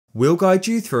We'll guide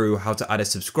you through how to add a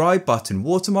subscribe button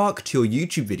watermark to your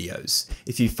YouTube videos.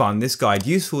 If you found this guide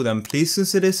useful, then please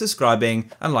consider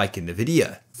subscribing and liking the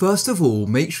video. First of all,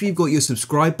 make sure you've got your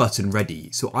subscribe button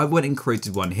ready. So I went and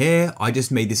created one here. I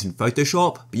just made this in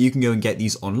Photoshop, but you can go and get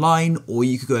these online, or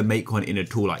you could go and make one in a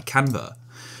tool like Canva.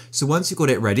 So once you've got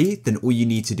it ready, then all you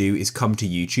need to do is come to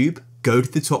YouTube, go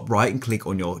to the top right and click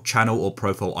on your channel or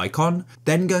profile icon,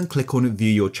 then go and click on view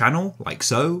your channel, like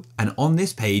so. And on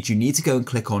this page, you need to go and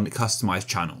click on customize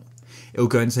channel. It will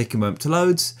go and take a moment to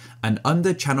load, and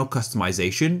under channel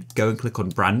customization, go and click on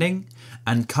branding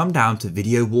and come down to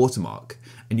video watermark.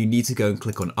 And you need to go and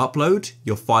click on upload,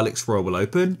 your file explorer will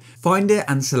open, find it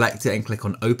and select it and click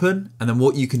on open. And then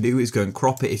what you can do is go and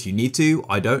crop it if you need to.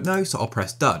 I don't know, so I'll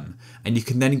press done. And you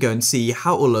can then go and see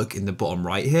how it will look in the bottom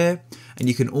right here. And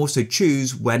you can also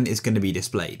choose when it's going to be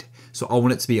displayed. So I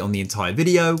want it to be on the entire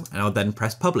video, and I'll then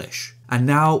press publish. And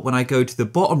now when I go to the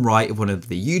bottom right of one of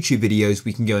the YouTube videos,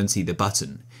 we can go and see the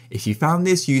button. If you found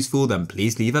this useful, then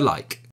please leave a like.